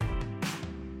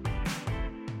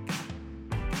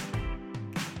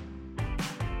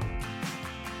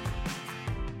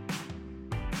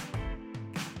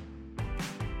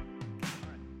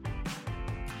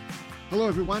Hello,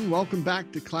 everyone. Welcome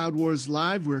back to Cloud Wars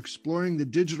Live. We're exploring the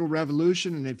digital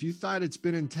revolution. And if you thought it's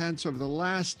been intense over the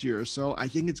last year or so, I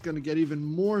think it's going to get even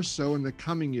more so in the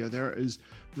coming year. There is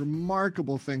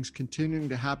remarkable things continuing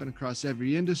to happen across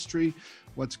every industry,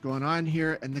 what's going on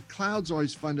here. And the cloud's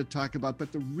always fun to talk about.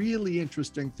 But the really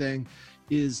interesting thing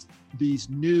is these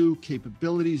new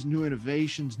capabilities, new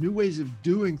innovations, new ways of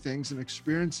doing things and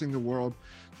experiencing the world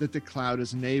that the cloud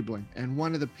is enabling. And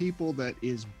one of the people that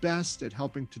is best at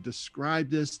helping to describe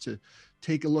this, to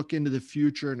take a look into the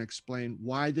future and explain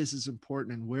why this is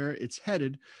important and where it's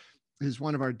headed, is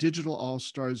one of our digital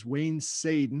all-stars, Wayne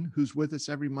Sadin, who's with us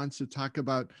every month to talk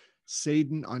about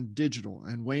Sadin on digital.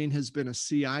 And Wayne has been a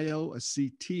CIO, a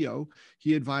CTO.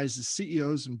 He advises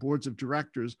CEOs and boards of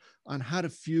directors on how to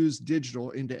fuse digital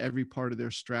into every part of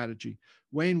their strategy.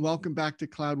 Wayne, welcome back to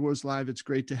Cloud Wars Live. It's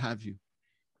great to have you.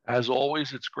 As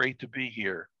always, it's great to be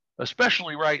here,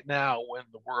 especially right now when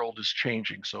the world is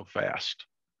changing so fast.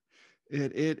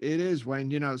 It is, Wayne.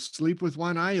 You know, sleep with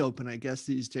one eye open, I guess,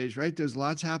 these days, right? There's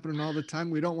lots happening all the time.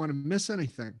 We don't want to miss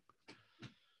anything.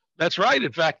 That's right.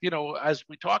 In fact, as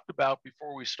we talked about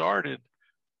before we started,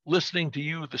 listening to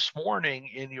you this morning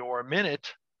in your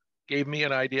minute gave me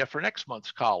an idea for next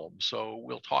month's column. So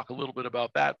we'll talk a little bit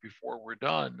about that before we're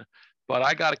done. But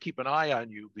I got to keep an eye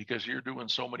on you because you're doing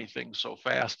so many things so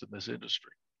fast in this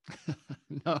industry.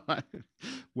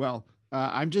 No,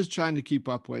 I'm just trying to keep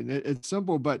up, Wayne. It's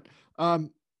simple, but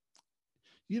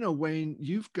Wayne,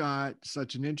 you've got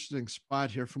such an interesting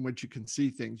spot here from which you can see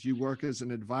things. You work as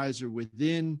an advisor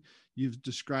within. You've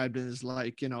described it as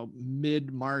like,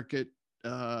 mid-market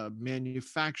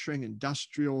manufacturing,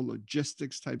 industrial,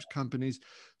 logistics types companies.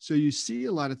 So you see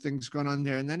a lot of things going on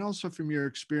there. And then also from your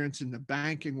experience in the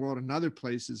banking world and other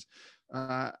places,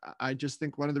 I just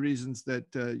think one of the reasons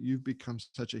that you've become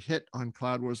such a hit on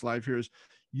Cloud Wars Live here is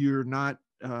you're not,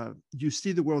 you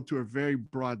see the world through a very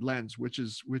broad lens, which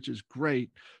is great.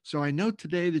 So I know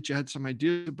today that you had some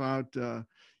ideas about,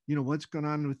 what's going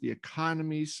on with the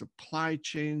economy, supply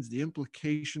chains, the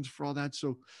implications for all that.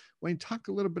 So Wayne, talk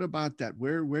a little bit about that,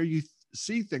 where you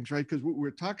see things, right? Because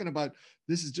we're talking about,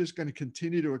 this is just going to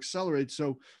continue to accelerate.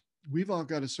 So we've all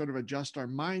got to sort of adjust our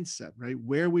mindset, right?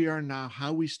 Where we are now,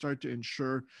 how we start to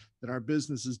ensure that our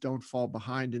businesses don't fall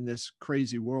behind in this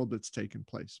crazy world that's taking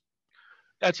place.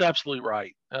 That's absolutely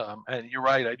right. And you're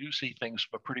right. I do see things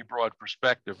from a pretty broad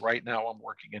perspective. Right now, I'm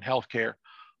working in healthcare.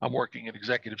 I'm working in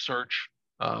executive search.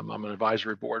 I'm an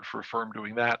advisory board for a firm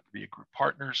doing that via group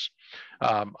partners.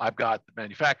 I've got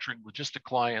manufacturing, logistic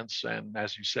clients, and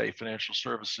as you say, financial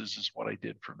services is what I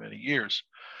did for many years.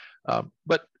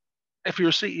 But if you're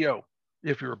a CEO,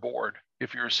 if you're a board,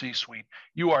 if you're a C-suite,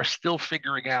 you are still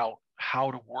figuring out how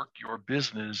to work your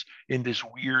business in this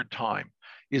weird time.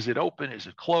 Is it open? Is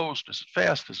it closed? Is it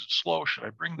fast? Is it slow? Should I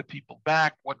bring the people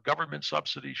back? What government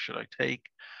subsidies should I take?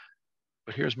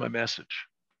 But here's my message.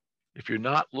 If you're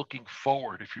not looking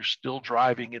forward, if you're still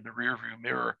driving in the rearview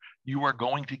mirror, you are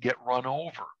going to get run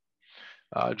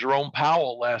over. Jerome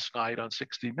Powell last night on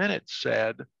 60 Minutes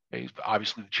said, he's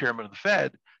obviously the chairman of the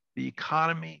Fed, the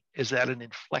economy is at an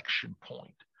inflection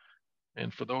point.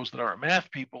 And for those that aren't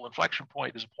math people, inflection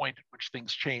point is a point at which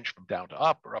things change from down to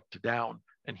up or up to down.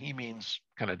 And he means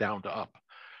kind of down to up.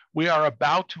 We are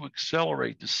about to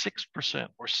accelerate to 6%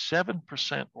 or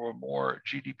 7% or more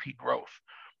GDP growth.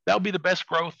 That'll be the best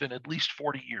growth in at least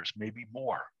 40 years, maybe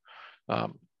more.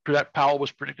 Powell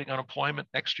was predicting unemployment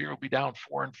next year will be down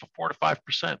 4 to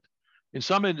 5%. In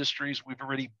some industries, we've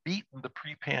already beaten the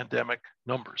pre-pandemic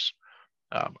numbers.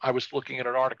 I was looking at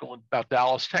an article about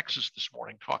Dallas, Texas this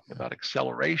morning, talking about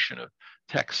acceleration of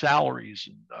tech salaries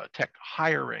and tech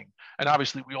hiring. And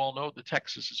obviously, we all know that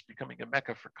Texas is becoming a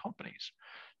mecca for companies.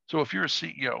 So if you're a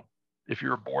CEO, if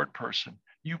you're a board person,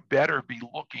 you better be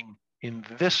looking in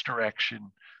this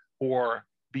direction or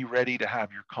be ready to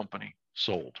have your company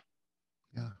sold.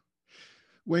 Yeah.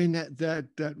 Wayne,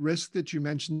 that risk that you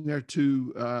mentioned there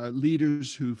to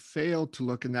leaders who fail to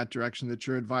look in that direction that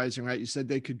you're advising, right? You said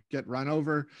they could get run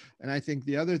over. And I think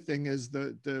the other thing is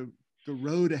the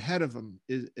road ahead of them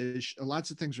is lots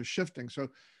of things are shifting. So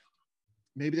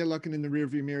maybe they're looking in the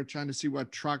rearview mirror, trying to see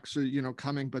what trucks are,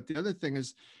 coming. But the other thing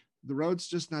is the road's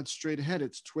just not straight ahead.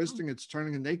 It's twisting, it's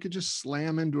turning, and they could just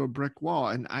slam into a brick wall.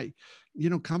 And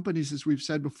companies, as we've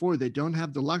said before, they don't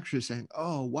have the luxury of saying,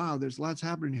 oh, wow, there's lots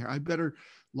happening here. I better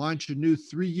launch a new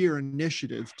 3-year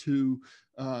initiative to,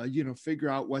 figure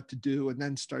out what to do and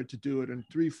then start to do it. And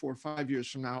 3, 4, 5 years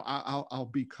from now, I'll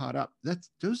be caught up.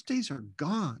 Those days are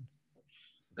gone.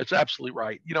 That's absolutely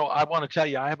right. I want to tell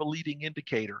you, I have a leading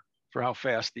indicator for how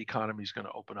fast the economy is going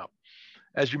to open up.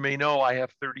 As you may know, I have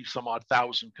 30 some odd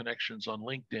thousand connections on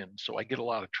LinkedIn, so I get a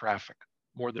lot of traffic.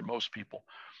 more than most people.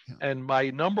 Yeah. And my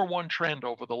number one trend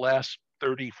over the last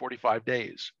 30, 45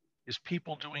 days is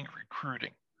people doing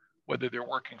recruiting, whether they're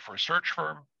working for a search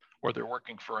firm or they're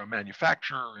working for a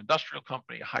manufacturer, industrial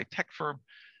company, a high-tech firm.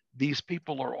 These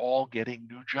people are all getting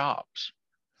new jobs.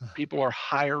 People are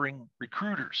hiring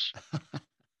recruiters.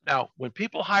 Now, when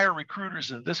people hire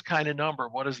recruiters in this kind of number,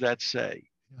 what does that say?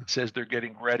 Yeah. It says they're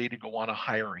getting ready to go on a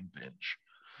hiring binge.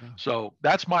 Yeah. So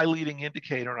that's my leading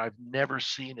indicator, and I've never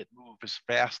seen it move as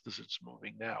fast as it's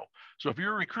moving now. So if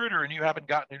you're a recruiter and you haven't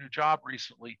gotten a new job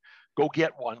recently, go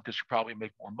get one because you probably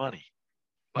make more money.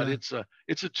 But Yeah.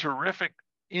 it's a terrific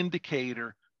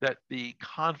indicator that the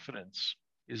confidence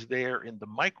is there in the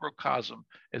microcosm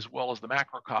as well as the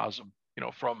macrocosm,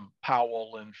 from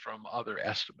Powell and from other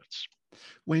estimates.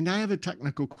 Wayne, I have a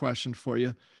technical question for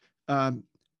you.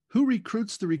 Who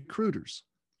recruits the recruiters?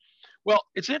 Well,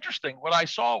 it's interesting. What I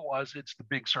saw was it's the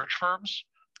big search firms,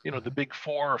 the big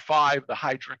 4 or 5, the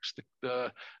Heidricks,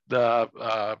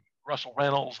 the Russell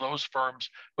Reynolds, those firms.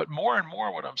 But more and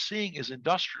more, what I'm seeing is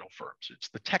industrial firms. It's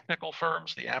the technical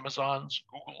firms, the Amazons,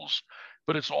 Googles,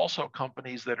 but it's also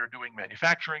companies that are doing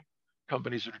manufacturing,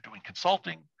 companies that are doing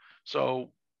consulting.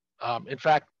 So, in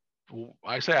fact,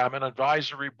 I say I'm an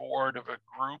advisory board of a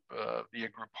group, the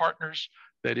Group Partners,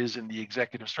 that is in the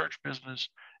executive search business,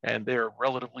 and they're a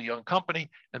relatively young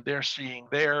company, and they're seeing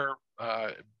their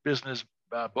business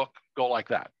book go like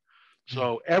that.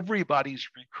 So everybody's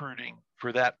recruiting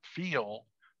for that field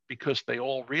because they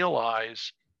all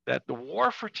realize that the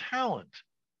war for talent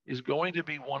is going to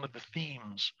be one of the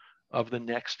themes of the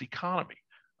next economy.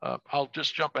 I'll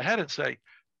just jump ahead and say,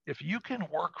 if you can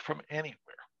work from anywhere,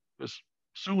 because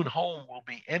soon home will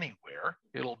be anywhere.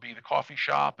 It'll be the coffee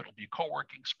shop, it'll be a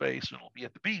co-working space, it'll be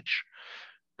at the beach.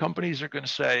 Companies are going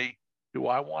to say, do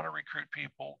I want to recruit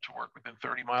people to work within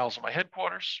 30 miles of my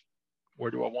headquarters? Or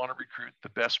do I want to recruit the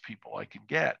best people I can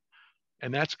get?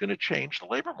 And that's going to change the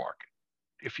labor market.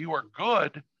 If you are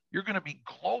good, you're going to be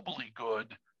globally good,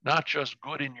 not just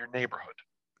good in your neighborhood.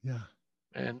 Yeah.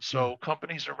 And so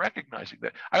companies are recognizing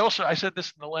that. I said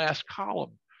this in the last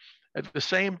column. At the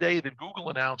same day that Google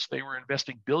announced they were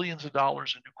investing billions of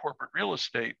dollars in new corporate real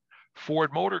estate,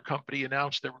 Ford Motor Company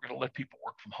announced they were going to let people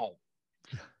work from home.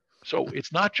 So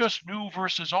it's not just new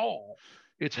versus old.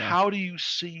 It's how do you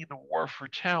see the war for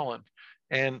talent?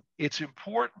 And it's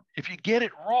important. If you get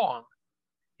it wrong,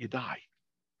 you die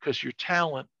because your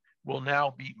talent will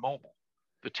now be mobile.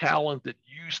 The talent that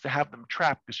used to have them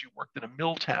trapped because you worked in a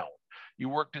mill town, you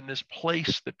worked in this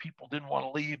place that people didn't want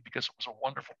to leave because it was a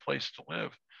wonderful place to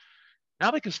live. Now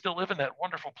they can still live in that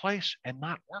wonderful place and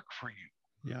not work for you.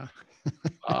 Yeah.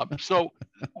 So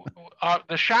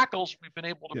the shackles we've been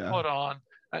able to put on.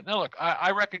 Now, look,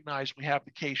 I recognize we have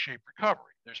the K-shaped recovery.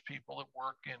 There's people that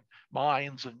work in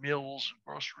mines and mills and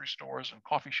grocery stores and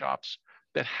coffee shops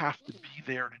that have to be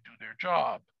there to do their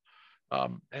job.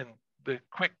 And the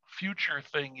quick future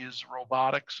thing is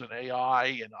robotics and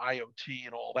AI and IoT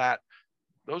and all that.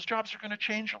 Those jobs are going to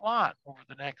change a lot over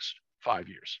the next 5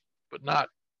 years, but not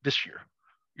this year.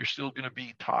 You're still going to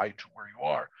be tied to where you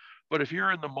are. But if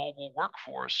you're in the mobile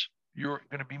workforce, you're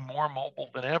going to be more mobile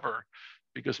than ever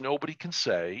because nobody can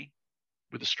say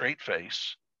with a straight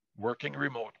face, working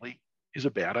remotely is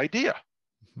a bad idea.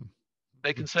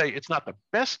 They can say it's not the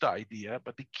best idea,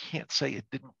 but they can't say it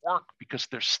didn't work because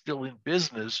they're still in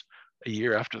business a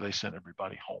year after they sent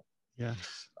everybody home.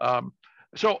 Yes.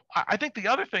 So I think the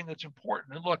other thing that's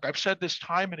important, and look, I've said this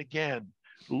time and again,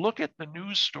 look at the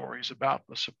news stories about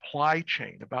the supply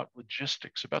chain, about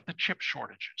logistics, about the chip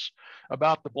shortages,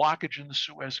 about the blockage in the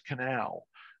Suez Canal,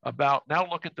 now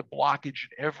look at the blockage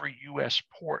in every US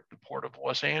port. The Port of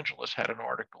Los Angeles had an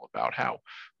article about how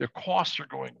their costs are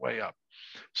going way up.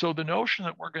 So the notion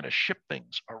that we're going to ship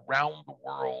things around the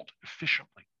world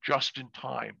efficiently, just in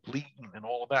time, lean and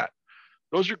all of that,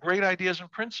 those are great ideas in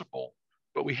principle,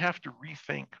 but we have to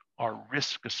rethink our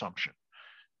risk assumption.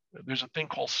 There's a thing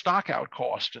called stock out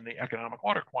cost in the economic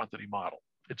order quantity model.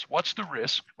 It's what's the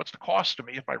risk, what's the cost to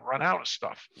me if I run out of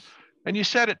stuff? And you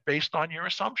set it based on your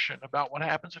assumption about what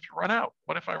happens if you run out.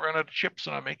 What if I run out of chips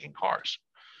and I'm making cars?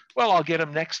 Well, I'll get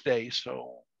them next day,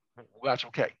 so that's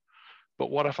okay. But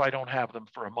what if I don't have them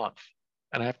for a month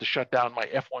and I have to shut down my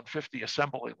F-150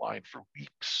 assembly line for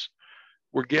weeks?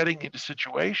 We're getting into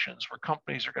situations where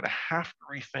companies are going to have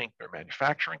to rethink their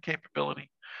manufacturing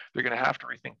capability. They're going to have to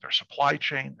rethink their supply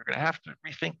chain. They're going to have to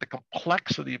rethink the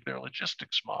complexity of their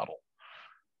logistics model.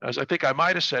 As I think I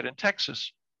might have said in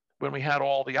Texas, when we had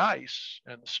all the ice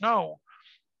and the snow,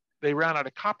 they ran out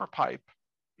of copper pipe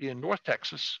in North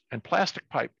Texas and plastic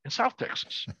pipe in South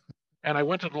Texas. And I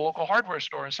went to the local hardware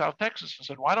store in South Texas and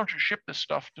said, why don't you ship this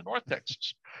stuff to North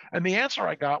Texas? And the answer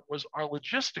I got was our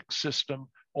logistics system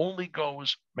only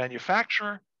goes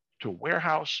manufacturer to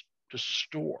warehouse to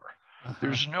store. Uh-huh.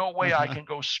 There's no way I can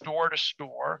go store to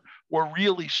store or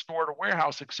really store to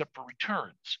warehouse except for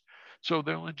returns. So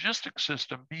the logistics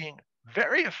system being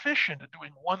very efficient at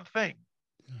doing one thing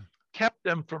kept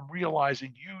them from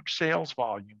realizing huge sales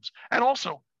volumes and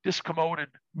also discommoded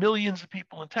millions of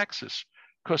people in Texas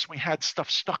because we had stuff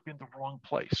stuck in the wrong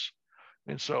place.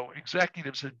 And so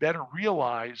executives had better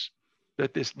realize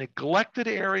that this neglected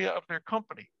area of their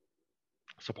company,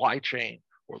 supply chain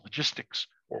or logistics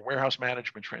or warehouse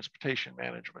management, transportation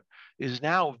management, is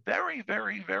now very,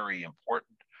 very, very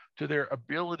important to their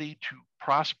ability to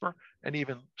prosper and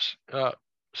even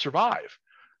survive.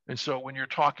 And so when you're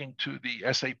talking to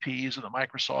the SAPs and the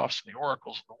Microsofts and the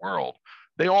Oracles of the world,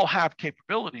 they all have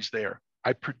capabilities there.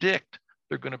 I predict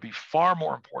they're going to be far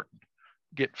more important,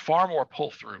 get far more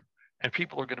pull through, and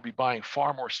people are going to be buying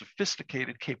far more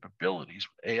sophisticated capabilities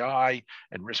with AI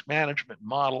and risk management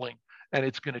modeling, and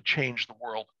it's going to change the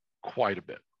world quite a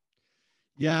bit.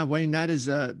 Yeah, Wayne,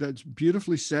 that's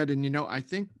beautifully said. And, I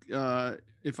think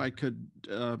if I could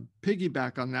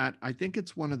piggyback on that, I think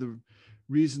it's one of the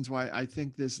reasons why I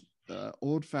think this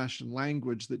old-fashioned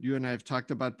language that you and I have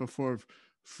talked about before,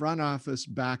 front office,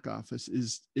 back office,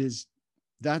 is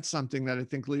that's something that I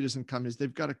think leaders in companies,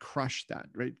 they've got to crush that,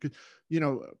 right?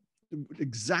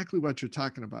 Exactly what you're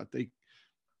talking about.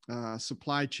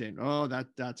 Supply chain. Oh,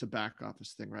 that's a back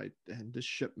office thing, right? And the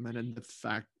shipment and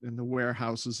the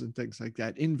warehouses and things like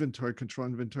that. Inventory control,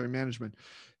 inventory management.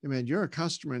 I mean, you're a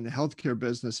customer in the healthcare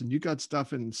business and you got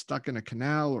stuff stuck in a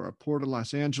canal or a port of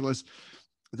Los Angeles.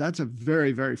 That's a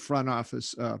very, very front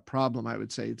office problem, I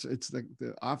would say. It's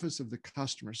the office of the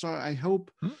customer. So I hope,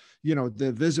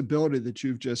 the visibility that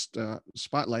you've just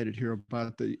spotlighted here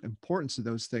about the importance of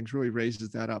those things really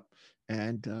raises that up.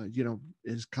 And,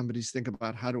 as companies think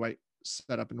about how do I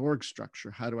set up an org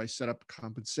structure? How do I set up a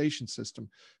compensation system?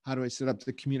 How do I set up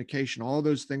the communication? All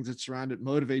those things that surround it,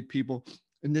 motivate people.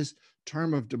 In this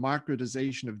term of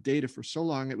democratization of data, for so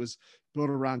long, it was built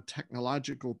around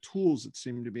technological tools, it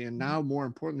seemed to be. And now, more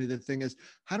importantly, the thing is,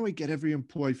 how do I get every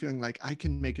employee feeling like I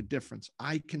can make a difference?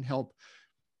 I can help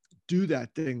do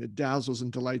that thing that dazzles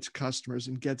and delights customers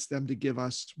and gets them to give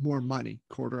us more money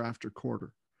quarter after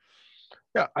quarter.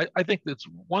 Yeah, I think that's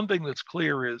one thing that's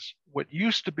clear is what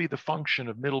used to be the function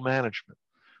of middle management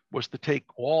was to take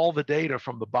all the data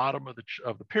from the bottom of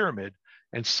the pyramid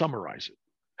and summarize it,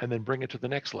 and then bring it to the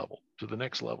next level, to the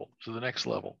next level, to the next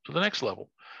level, to the next level.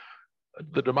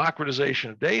 The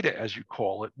democratization of data, as you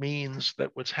call it, means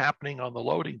that what's happening on the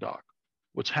loading dock,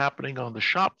 what's happening on the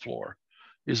shop floor,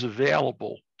 is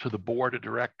available to the board of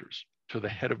directors, to the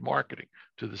head of marketing,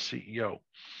 to the CEO.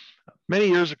 Many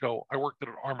years ago, I worked at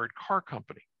an armored car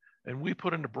company, and we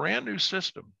put in a brand new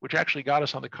system, which actually got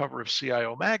us on the cover of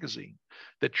CIO magazine,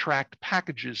 that tracked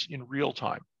packages in real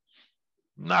time.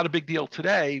 Not a big deal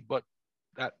today, but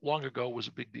that long ago was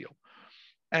a big deal.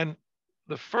 And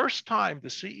the first time the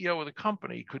CEO of the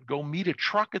company could go meet a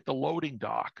truck at the loading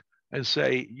dock and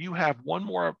say, you have one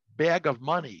more bag of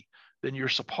money than you're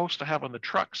supposed to have on the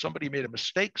truck. Somebody made a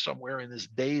mistake somewhere in this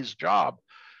day's job,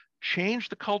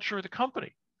 changed the culture of the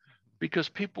company, because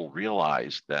people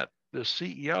realized that the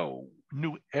CEO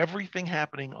knew everything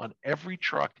happening on every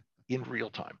truck in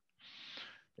real time.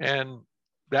 And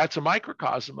that's a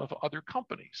microcosm of other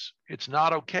companies. It's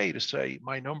not okay to say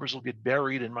my numbers will get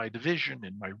buried in my division,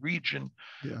 in my region.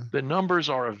 Yeah. The numbers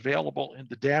are available in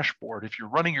the dashboard if you're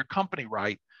running your company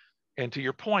right. And to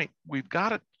your point, we've got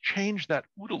to change that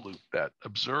OODA loop, that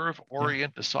observe,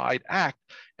 orient, decide, act,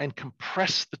 and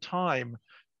compress the time,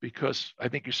 because I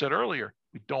think you said earlier,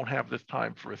 we don't have the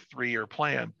time for a 3-year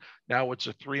plan. Now it's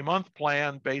a 3-month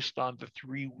plan based on the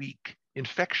 3-week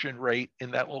infection rate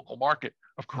in that local market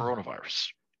of coronavirus.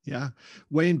 Yeah.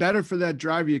 Wayne, better for that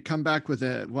driver, you come back with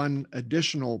one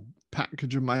additional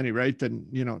package of money, right? Then,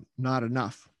 not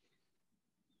enough.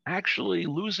 Actually,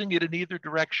 losing it in either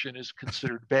direction is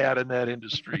considered bad in that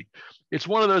industry. It's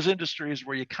one of those industries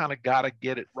where you kind of got to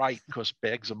get it right, because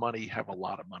bags of money have a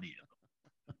lot of money in them.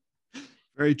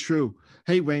 Very true.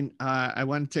 Hey, Wayne, I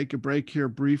want to take a break here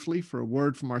briefly for a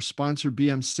word from our sponsor,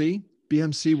 BMC.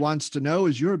 BMC wants to know,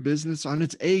 is your business on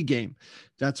its A game?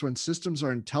 That's when systems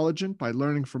are intelligent by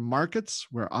learning from markets,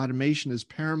 where automation is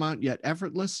paramount yet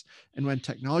effortless, and when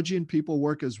technology and people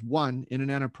work as one in an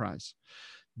enterprise.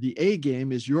 The A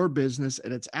game is your business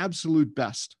at its absolute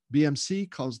best. BMC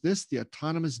calls this the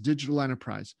autonomous digital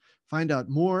enterprise. Find out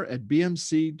more at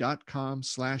bmc.com/A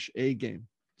game.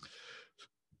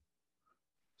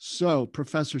 So,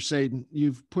 Professor Sadin,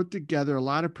 you've put together a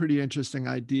lot of pretty interesting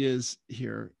ideas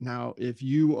here. Now, if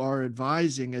you are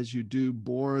advising as you do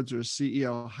boards or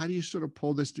CEO, how do you sort of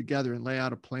pull this together and lay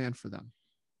out a plan for them?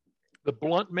 The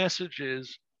blunt message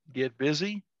is get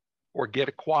busy or get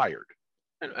acquired.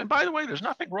 And by the way, there's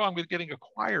nothing wrong with getting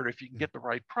acquired if you can get the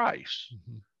right price.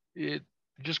 Mm-hmm. It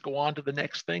just go on to the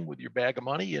next thing with your bag of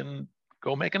money and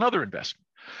go make another investment.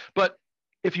 But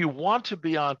if you want to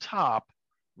be on top,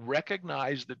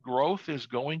 recognize that growth is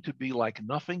going to be like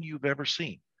nothing you've ever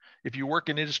seen. If you work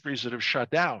in industries that have shut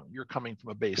down, you're coming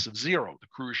from a base of zero, the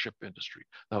cruise ship industry,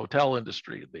 the hotel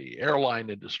industry, the airline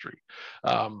industry.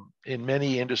 In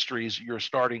many industries, you're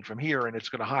starting from here and it's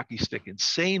going to hockey stick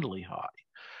insanely high.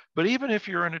 But even if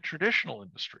you're in a traditional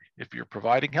industry, if you're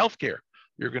providing healthcare,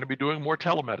 you're going to be doing more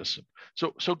telemedicine.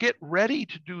 So get ready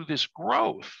to do this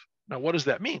growth. Now, what does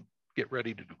that mean? Get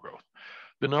ready to do growth.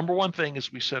 The number one thing,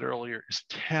 as we said earlier, is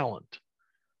talent.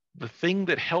 The thing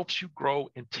that helps you grow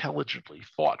intelligently,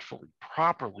 thoughtfully,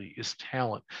 properly is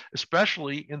talent,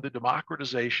 especially in the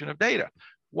democratization of data.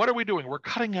 What are we doing? We're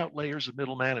cutting out layers of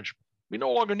middle management. We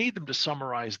no longer need them to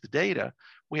summarize the data.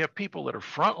 We have people that are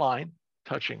frontline,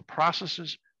 touching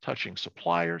processes, touching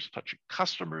suppliers, touching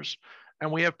customers,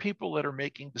 and we have people that are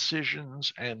making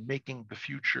decisions and making the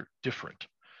future different.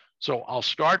 So I'll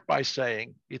start by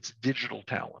saying it's digital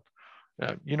talent.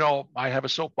 I have a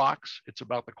soapbox. It's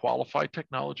about the qualified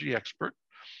technology expert.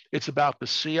 It's about the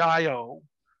CIO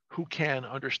who can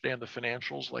understand the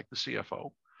financials like the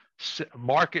CFO,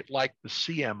 market like the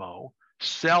CMO,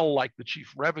 sell like the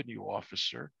chief revenue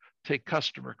officer, take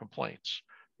customer complaints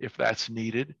if that's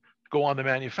needed, go on the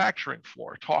manufacturing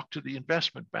floor, talk to the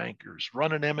investment bankers,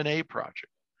 run an M&A project.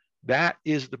 That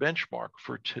is the benchmark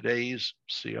for today's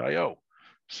CIO.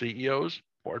 CEOs,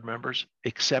 board members,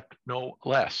 accept no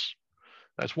less.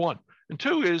 That's one. And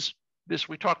two is this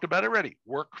we talked about already,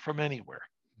 work from anywhere.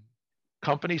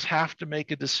 Companies have to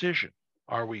make a decision.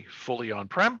 Are we fully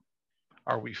on-prem?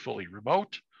 Are we fully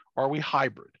remote? Are we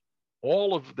hybrid?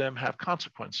 All of them have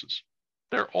consequences.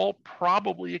 They're all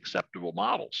probably acceptable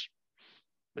models,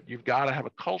 but you've got to have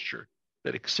a culture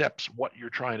that accepts what you're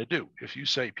trying to do. If you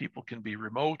say people can be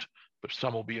remote, but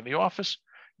some will be in the office,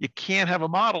 you can't have a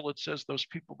model that says those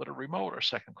people that are remote are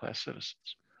second-class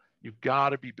citizens. You've got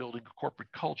to be building a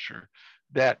corporate culture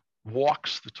that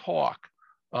walks the talk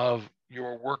of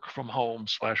your work from home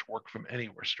 / work from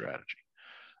anywhere strategy.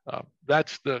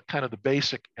 That's the kind of the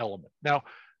basic element. Now,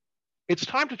 it's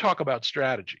time to talk about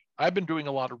strategy. I've been doing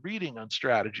a lot of reading on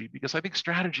strategy because I think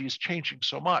strategy is changing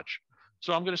so much.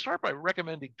 So I'm going to start by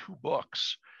recommending two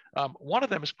books. One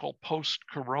of them is called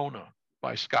Post-Corona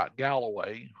by Scott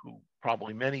Galloway, who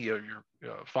probably many of your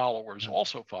followers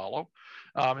also follow.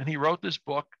 And he wrote this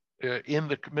book in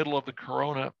the middle of the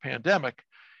Corona pandemic.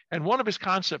 And one of his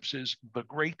concepts is the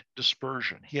great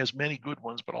dispersion. He has many good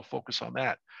ones, but I'll focus on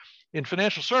that. In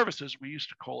financial services, we used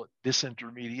to call it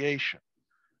disintermediation.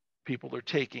 People are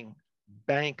taking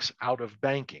banks out of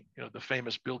banking. The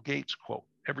famous Bill Gates quote,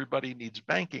 everybody needs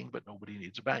banking, but nobody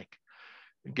needs a bank.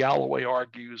 And Galloway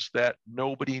argues that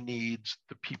nobody needs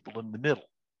the people in the middle.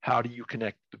 How do you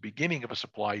connect the beginning of a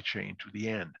supply chain to the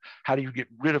end? How do you get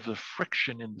rid of the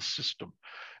friction in the system?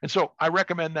 And so I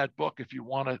recommend that book if you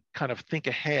want to kind of think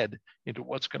ahead into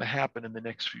what's going to happen in the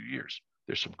next few years.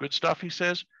 There's some good stuff, he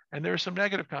says, and there are some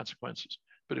negative consequences.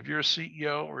 But if you're a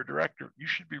CEO or a director, you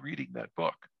should be reading that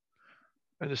book.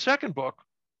 And the second book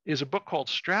is a book called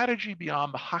Strategy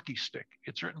Beyond the Hockey Stick.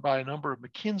 It's written by a number of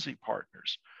McKinsey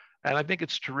partners. And I think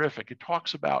it's terrific. It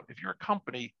talks about if you're a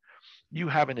company, you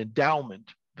have an endowment,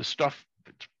 the stuff,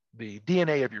 the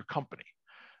DNA of your company,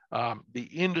 the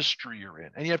industry you're in,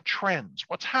 and you have trends.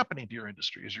 What's happening to your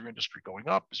industry? Is your industry going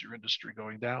up? Is your industry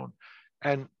going down?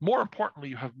 And more importantly,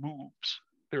 you have moves.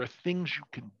 There are things you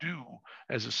can do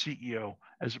as a CEO,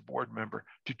 as a board member,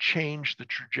 to change the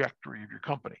trajectory of your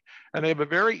company. And they have a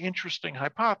very interesting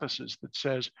hypothesis that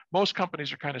says most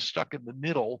companies are kind of stuck in the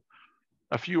middle.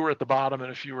 A few are at the bottom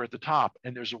and a few are at the top.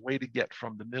 And there's a way to get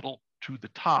from the middle to the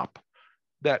top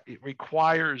that it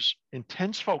requires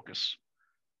intense focus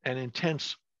and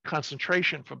intense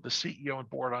concentration from the CEO and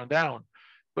board on down.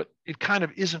 But it kind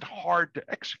of isn't hard to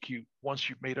execute once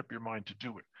you've made up your mind to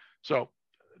do it. So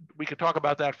we could talk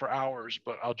about that for hours,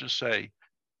 but I'll just say,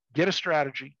 get a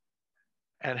strategy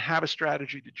and have a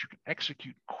strategy that you can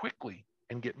execute quickly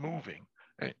and get moving.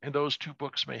 And those two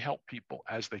books may help people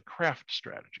as they craft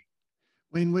strategy.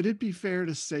 Wayne, would it be fair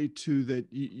to say too that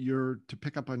you're to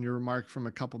pick up on your remark from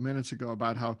a couple minutes ago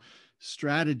about how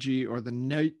strategy or the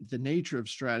nature of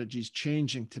strategy is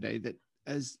changing today, that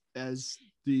as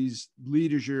these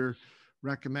leaders you're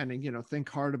recommending, think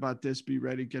hard about this, be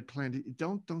ready, get planned.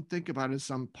 Don't think about it as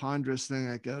some ponderous thing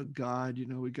like, oh God,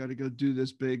 we got to go do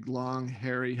this big, long,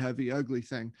 hairy, heavy, ugly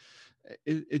thing.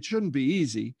 It shouldn't be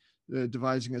easy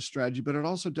devising a strategy, but it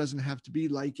also doesn't have to be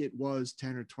like it was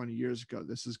 10 or 20 years ago.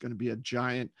 This is going to be a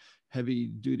giant, heavy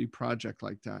duty project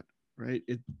like that, right?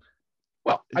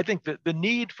 I think that the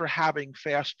need for having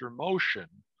faster motion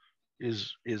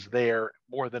is there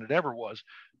more than it ever was.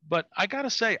 But I got to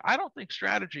say, I don't think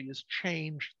strategy has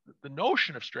changed. The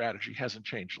notion of strategy hasn't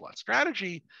changed a lot.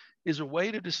 Strategy is a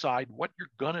way to decide what you're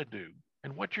going to do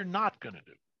and what you're not going to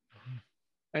do. Mm-hmm.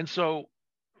 And so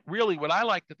really what I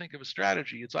like to think of a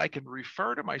strategy is I can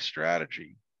refer to my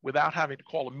strategy without having to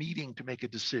call a meeting to make a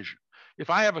decision.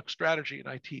 If I have a strategy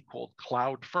in IT called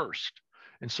Cloud First,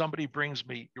 and somebody brings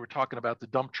me, you were talking about the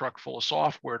dump truck full of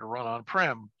software to run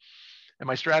on-prem, and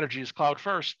my strategy is Cloud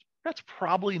First, that's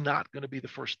probably not going to be the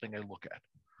first thing I look at.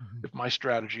 Mm-hmm. If my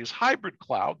strategy is hybrid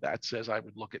cloud, that says I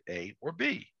would look at A or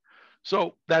B.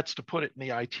 So that's to put it in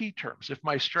the IT terms. If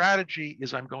my strategy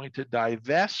is I'm going to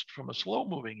divest from a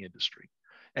slow-moving industry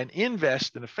and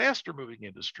invest in a faster-moving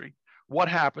industry, what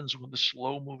happens when the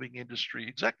slow-moving industry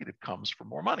executive comes for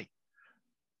more money?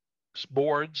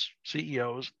 Boards,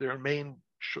 CEOs, their main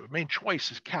choice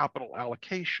is capital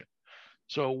allocation.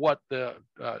 So what the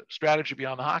strategy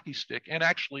beyond the hockey stick and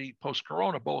actually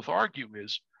post-corona both argue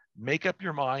is make up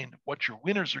your mind what your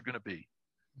winners are going to be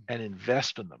and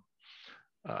invest in them.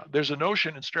 There's a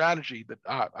notion in strategy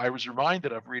that I was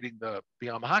reminded of reading the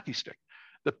Beyond the Hockey Stick,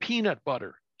 the peanut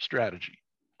butter strategy.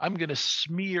 I'm going to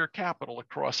smear capital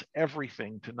across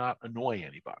everything to not annoy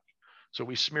anybody. So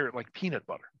we smear it like peanut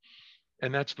butter.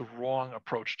 And that's the wrong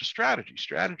approach to strategy.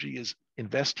 Strategy is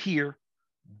invest here,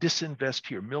 disinvest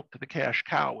here, milk to the cash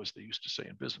cow, as they used to say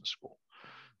in business school.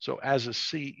 So as a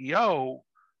CEO,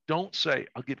 don't say,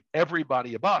 I'll give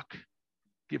everybody $1,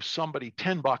 give somebody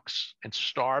 $10 and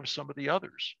starve some of the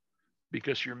others,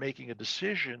 because you're making a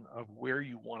decision of where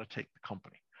you want to take the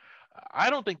company. I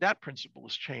don't think that principle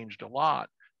has changed a lot.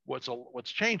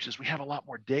 What's changed is we have a lot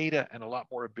more data and a lot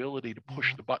more ability to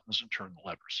push the buttons and turn the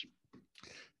levers.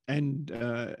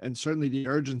 And certainly the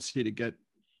urgency to get,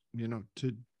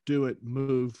 to do it,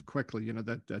 move quickly,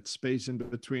 that space in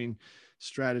between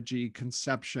strategy,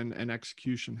 conception, and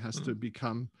execution has to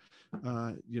become,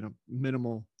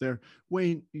 minimal there.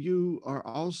 Wayne, you are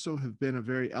also have been a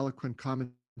very eloquent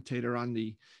commentator on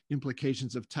the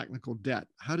implications of technical debt.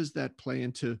 How does that play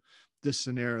into this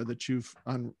scenario that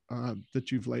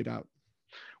you've laid out?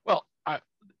 Well,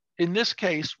 in this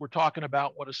case, we're talking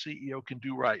about what a CEO can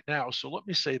do right now. So let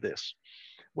me say this.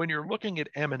 When you're looking at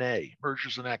M&A,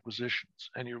 mergers and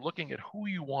acquisitions, and you're looking at who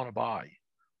you want to buy,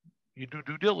 you do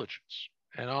due diligence.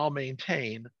 And I'll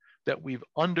maintain that we've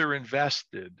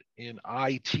underinvested in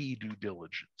IT due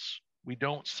diligence. We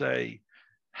don't say,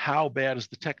 how bad is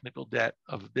the technical debt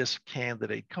of this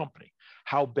candidate company?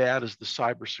 How bad is the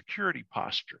cybersecurity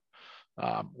posture?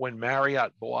 When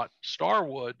Marriott bought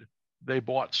Starwood, they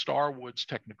bought Starwood's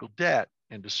technical debt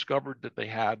and discovered that they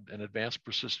had an advanced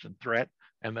persistent threat,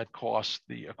 and that cost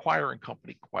the acquiring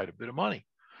company quite a bit of money.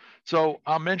 So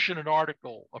I'll mention an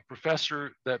article. A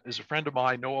professor that is a friend of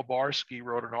mine, Noah Barsky,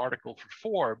 wrote an article for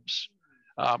Forbes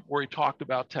where he talked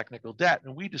about technical debt.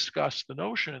 And we discussed the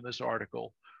notion in this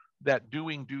article that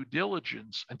doing due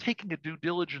diligence and taking a due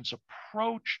diligence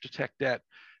approach to tech debt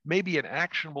may be an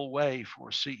actionable way for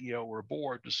a CEO or a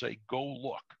board to say, go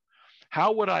look.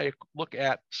 How would I look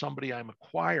at somebody I'm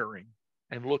acquiring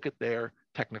and look at their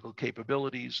technical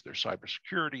capabilities, their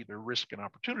cybersecurity, their risk and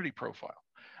opportunity profile?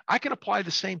 I can apply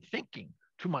the same thinking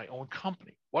to my own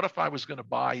company. What if I was going to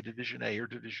buy Division A or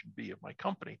Division B of my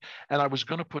company, and I was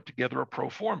going to put together a pro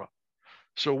forma?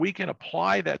 So we can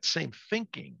apply that same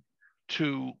thinking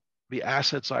to the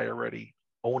assets I already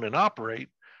own and operate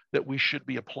that we should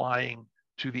be applying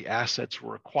to the assets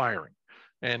we're acquiring.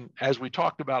 And as we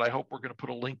talked about, I hope we're going to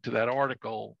put a link to that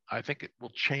article. I think it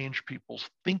will change people's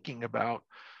thinking about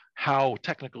how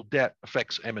technical debt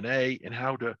affects M&A and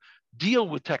how to deal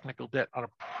with technical debt on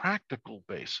a practical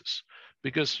basis.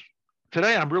 Because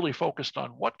today I'm really focused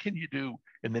on what can you do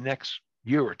in the next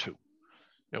year or two.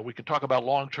 We can talk about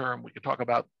long-term, we can talk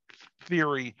about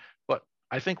theory, but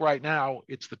I think right now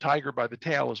it's the tiger by the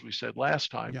tail, as we said last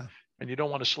time, and you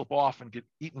don't want to slip off and get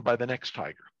eaten by the next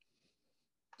tiger.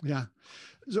 Yeah.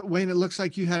 So Wayne, it looks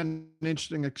like you had an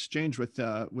interesting exchange with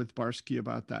Barsky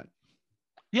about that.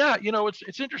 Yeah,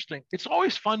 it's interesting. It's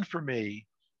always fun for me,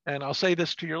 and I'll say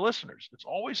this to your listeners. It's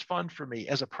always fun for me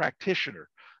as a practitioner.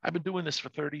 I've been doing this for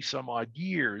 30 some odd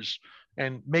years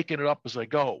and making it up as I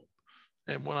go.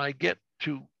 And when I get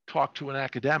to talk to an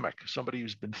academic, somebody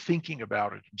who's been thinking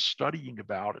about it and studying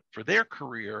about it for their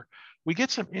career, we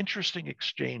get some interesting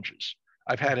exchanges.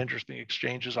 I've had interesting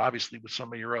exchanges, obviously, with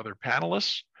some of your other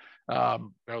panelists,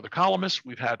 the columnists.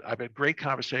 I've had great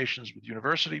conversations with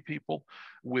university people,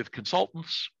 with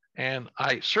consultants, and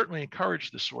I certainly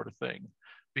encourage this sort of thing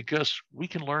because we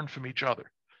can learn from each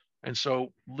other. And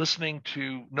so listening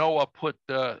to Noah put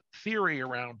the theory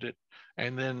around it,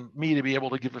 and then me to be able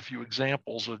to give a few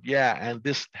examples of, yeah, and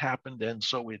this happened, and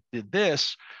so it did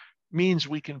this, means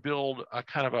we can build a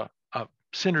kind of a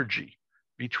synergy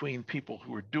between people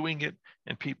who are doing it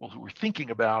and people who are thinking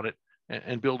about it,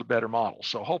 and build a better model.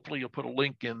 So hopefully you'll put a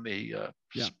link in the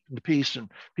piece and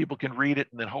people can read it,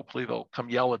 and then hopefully they'll come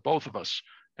yell at both of us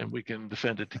and we can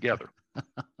defend it together.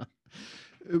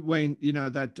 Wayne,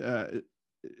 that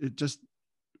it just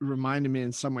reminded me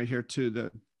in some way here too,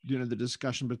 the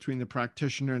discussion between the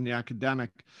practitioner and the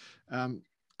academic.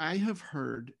 I have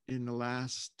heard in the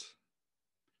last,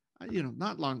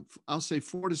 not long, I'll say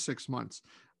 4 to 6 months,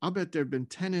 I'll bet there have been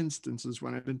 10 instances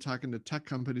when I've been talking to tech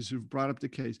companies who've brought up the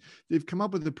case. They've come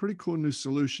up with a pretty cool new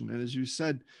solution. And as you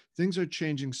said, things are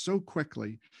changing so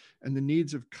quickly and the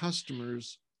needs of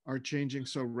customers are changing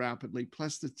so rapidly.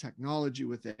 Plus the technology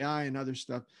with AI and other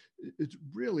stuff, it's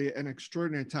really an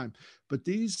extraordinary time. But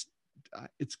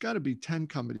it's got to be 10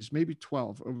 companies, maybe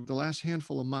 12 over the last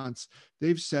handful of months.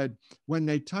 They've said when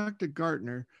they talk to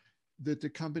Gartner, that the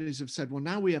companies have said, well,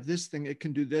 now we have this thing, it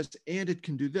can do this and it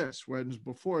can do this, whereas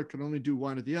before it could only do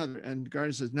one or the other. And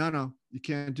Gartner says, no, you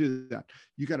can't do that.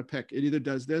 You got to pick. It either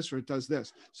does this or it does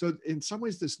this. So in some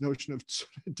ways, this notion of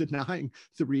denying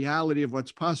the reality of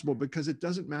what's possible because it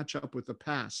doesn't match up with the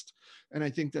past. And I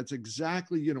think that's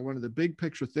exactly, one of the big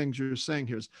picture things you're saying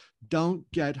here is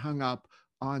don't get hung up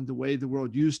on the way the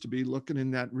world used to be, looking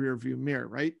in that rear view mirror,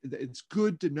 right? It's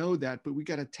good to know that, but we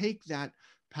got to take that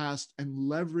past and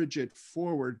leverage it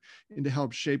forward into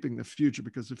help shaping the future,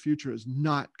 because the future is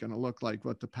not going to look like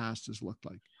what the past has looked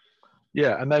like.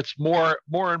 Yeah, and that's more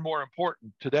and more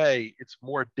important today. It's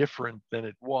more different than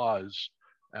it was.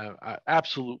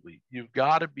 Absolutely, you've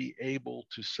got to be able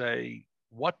to say,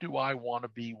 what do I want to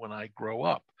be when I grow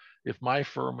up? If my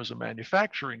firm was a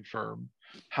manufacturing firm,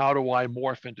 how do I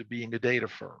morph into being a data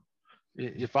firm?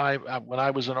 When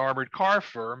I was an armored car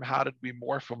firm, how did we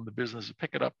morph from the business of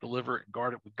pick it up, deliver it, and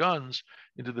guard it with guns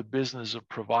into the business of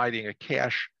providing a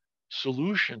cash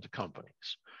solution to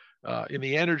companies? In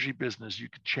the energy business, you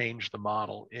could change the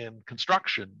model. In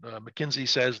construction, McKinsey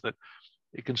says that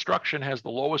construction has the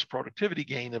lowest productivity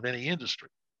gain of any industry.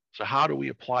 So how do we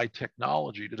apply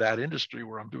technology to that industry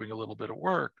where I'm doing a little bit of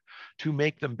work to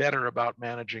make them better about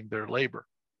managing their labor,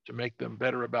 to make them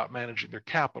better about managing their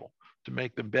capital, to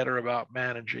make them better about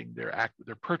managing their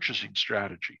purchasing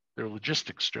strategy, their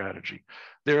logistics strategy?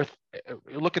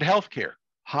 Look at healthcare.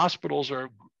 Hospitals are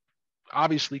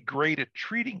obviously great at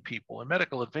treating people, and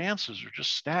medical advances are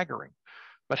just staggering.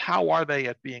 But how are they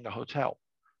at being a hotel?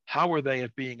 How are they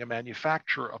at being a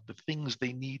manufacturer of the things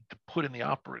they need to put in the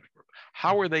operating room?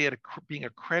 How are they at being a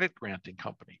credit granting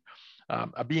company,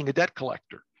 being a debt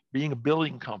collector, being a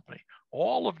billing company?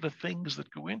 All of the things that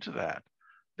go into that,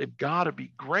 they've got to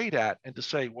be great at. And to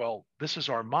say, well, this is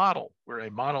our model. We're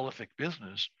a monolithic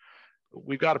business.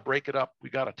 We've got to break it up.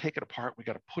 We've got to take it apart. We've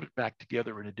got to put it back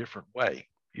together in a different way.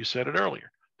 You said it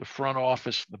earlier. The front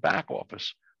office, the back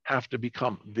office have to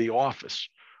become the office.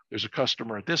 There's a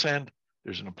customer at this end,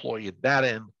 there's an employee at that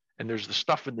end, and there's the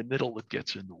stuff in the middle that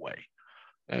gets in the way.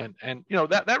 And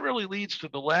that really leads to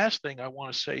the last thing I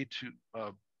want to say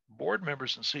to board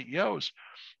members and CEOs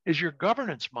is your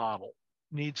governance model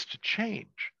needs to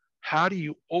change. How do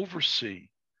you oversee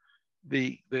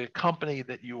the company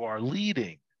that you are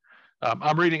leading?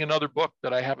 I'm reading another book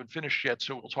that I haven't finished yet,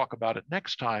 so we'll talk about it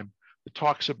next time. It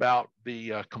talks about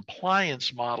the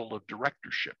compliance model of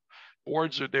directorship.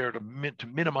 Boards are there to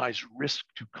minimize risk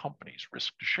to companies,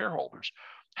 risk to shareholders.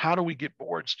 How do we get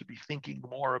boards to be thinking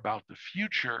more about the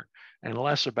future and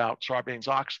less about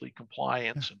Sarbanes-Oxley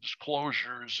compliance and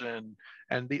disclosures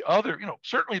and the other,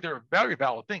 certainly there are very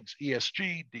valid things,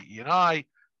 ESG, DE&I,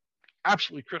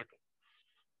 absolutely critical.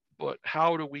 But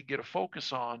how do we get a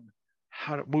focus on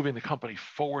moving the company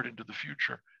forward into the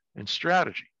future and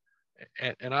strategy?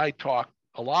 And I talk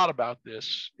a lot about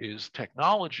this is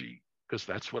technology, because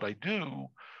that's what I do.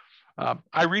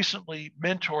 I recently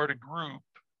mentored a group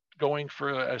going for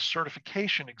a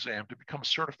certification exam to become a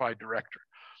certified director.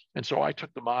 And so I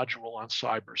took the module on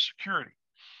cybersecurity.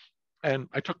 And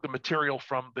I took the material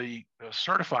from the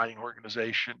certifying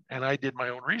organization and I did my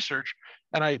own research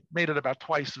and I made it about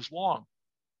twice as long.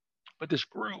 But this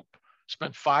group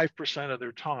spent 5% of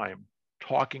their time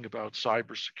talking about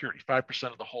cybersecurity,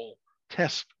 5% of the whole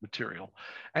test material,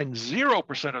 and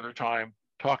 0% of their time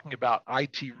talking about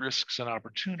IT risks and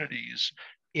opportunities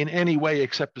in any way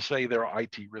except to say there are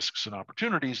IT risks and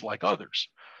opportunities like others.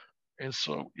 And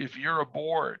so if you're a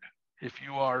board, if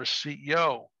you are a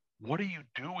CEO, what are you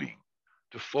doing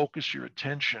to focus your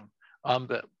attention on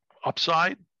the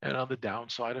upside and on the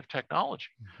downside of technology?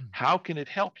 Mm-hmm. How can it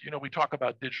help? We talk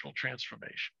about digital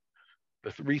transformation,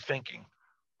 the rethinking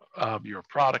of your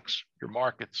products, your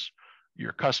markets,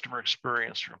 your customer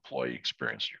experience, your employee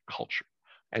experience, your culture,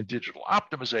 and digital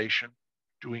optimization,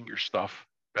 doing your stuff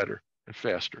better and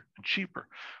faster and cheaper.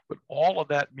 But all of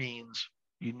that means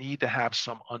you need to have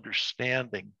some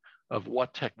understanding of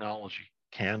what technology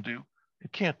can do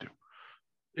and can't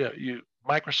do.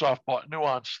 Microsoft bought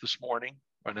Nuance this morning,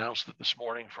 announced it this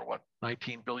morning for what,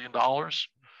 $19 billion?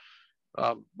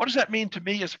 What does that mean to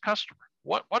me as a customer?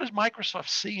 What does Microsoft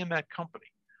see in that company?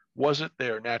 Was it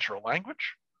their natural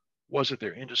language? Was it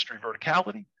their industry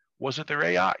verticality? Was it their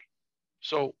AI?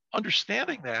 So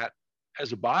understanding that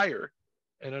as a buyer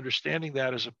and understanding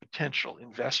that as a potential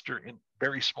investor in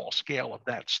very small scale of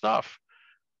that stuff,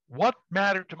 what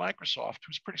mattered to Microsoft,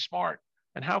 who's pretty smart,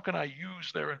 and how can I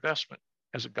use their investment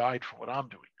as a guide for what I'm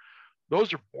doing?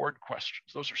 Those are board questions.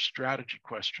 Those are strategy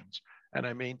questions. And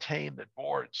I maintain that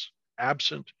boards,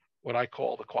 absent what I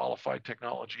call the qualified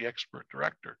technology expert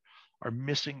director, are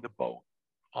missing the boat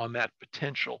on that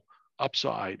potential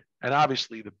upside and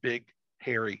obviously the big,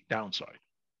 hairy downside.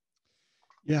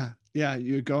 Yeah,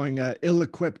 you're going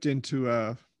ill-equipped into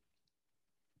a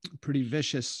pretty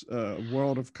vicious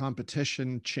world of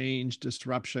competition, change,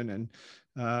 disruption,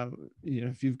 and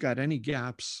if you've got any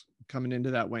gaps coming into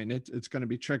that way, and it's going to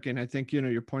be tricky. And I think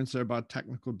your points there about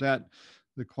technical debt,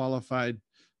 the qualified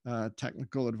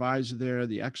technical advisor there,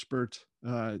 the expert,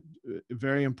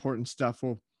 very important stuff.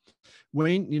 Well,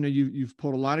 Wayne, you've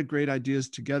pulled a lot of great ideas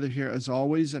together here as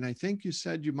always. And I think you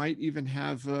said you might even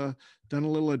have done a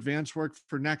little advance work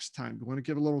for next time. Do you want to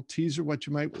give a little teaser what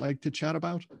you might like to chat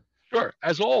about? Sure.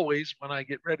 As always, when I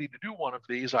get ready to do one of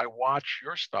these, I watch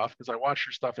your stuff because I watch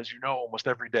your stuff, as you know, almost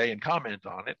every day and comment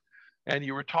on it. And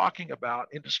you were talking about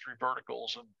industry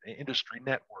verticals and industry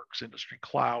networks, industry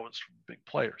clouds from big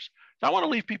players. So I want to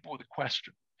leave people with a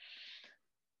question.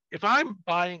 If I'm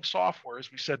buying software,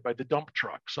 as we said, by the dump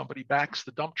truck, somebody backs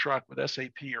the dump truck with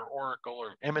SAP or Oracle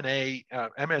or M&A,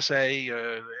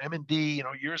 MSA, M&D,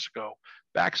 years ago,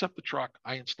 backs up the truck.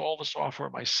 I install the software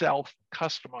myself,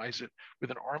 customize it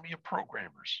with an army of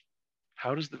programmers.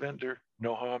 How does the vendor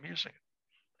know how I'm using it?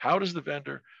 How does the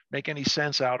vendor make any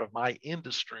sense out of my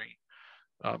industry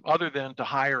other than to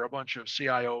hire a bunch of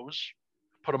CIOs,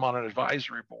 put them on an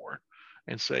advisory board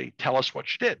and say, tell us what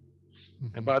you did?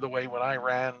 And by the way, when I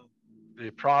ran the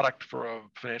product for a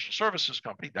financial services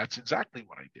company, that's exactly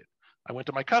what I did. I went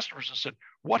to my customers and said,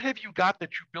 what have you got that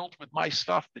you built with my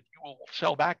stuff that you will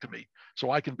sell back to me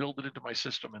so I can build it into my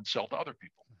system and sell to other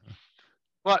people?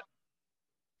 But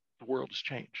the world has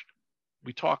changed.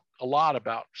 We talk a lot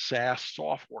about SaaS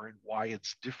software and why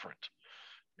it's different.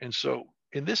 And so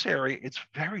in this area, it's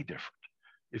very different.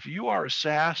 If you are a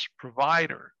SaaS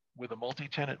provider with a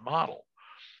multi-tenant model,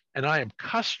 and I am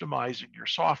customizing your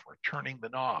software, turning the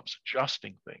knobs,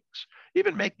 adjusting things,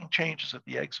 even making changes at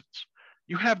the exits,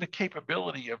 you have the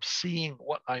capability of seeing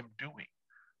what I'm doing.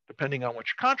 Depending on what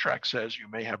your contract says, you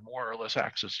may have more or less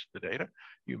access to the data.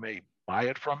 You may buy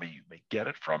it from me. You may get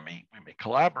it from me. We may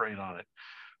collaborate on it.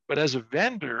 But as a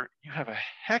vendor, you have a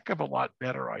heck of a lot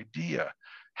better idea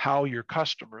how your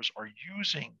customers are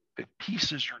using the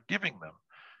pieces you're giving them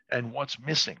and what's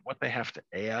missing, what they have to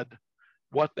add,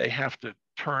 what they have to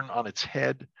turn on its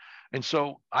head. And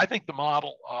so I think the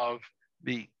model of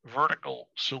the vertical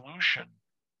solution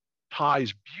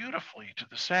ties beautifully to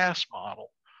the SaaS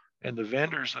model, and the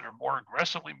vendors that are more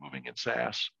aggressively moving in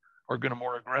SaaS are going to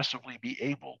more aggressively be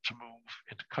able to move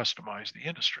and to customize the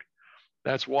industry.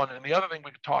 That's one. And the other thing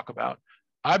we could talk about,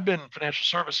 I've been financial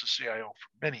services CIO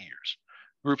for many years.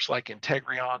 Groups like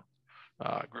Integrion,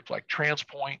 groups like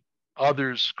TransPoint,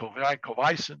 others,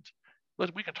 Covisint.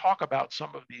 We can talk about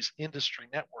some of these industry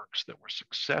networks that were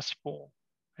successful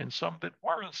and some that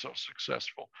weren't so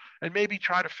successful, and maybe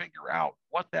try to figure out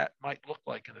what that might look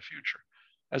like in the future.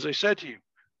 As I said to you,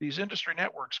 these industry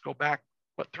networks go back,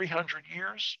 300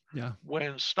 years? Yeah.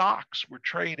 When stocks were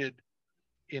traded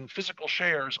in physical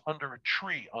shares under a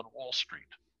tree on Wall Street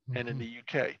and in the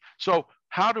UK. So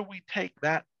how do we take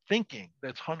that thinking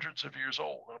that's hundreds of years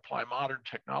old and apply modern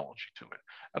technology to it?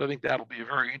 And I think that'll be a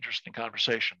very interesting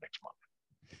conversation next month.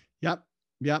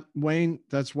 Yep. Wayne,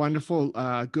 that's wonderful.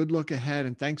 Good look ahead.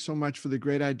 And thanks so much for the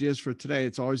great ideas for today.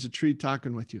 It's always a treat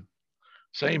talking with you.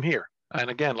 Same here.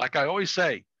 And again, like I always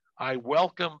say, I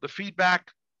welcome the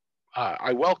feedback.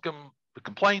 I welcome the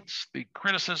complaints, the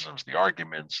criticisms, the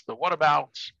arguments, the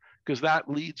whatabouts, because that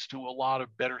leads to a lot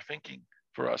of better thinking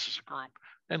for us as a group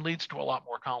and leads to a lot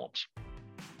more columns.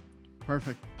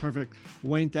 Perfect. Perfect.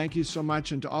 Wayne, thank you so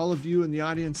much. And to all of you in the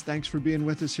audience, thanks for being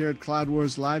with us here at Cloud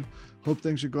Wars Live. Hope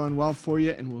things are going well for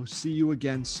you, and we'll see you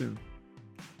again soon.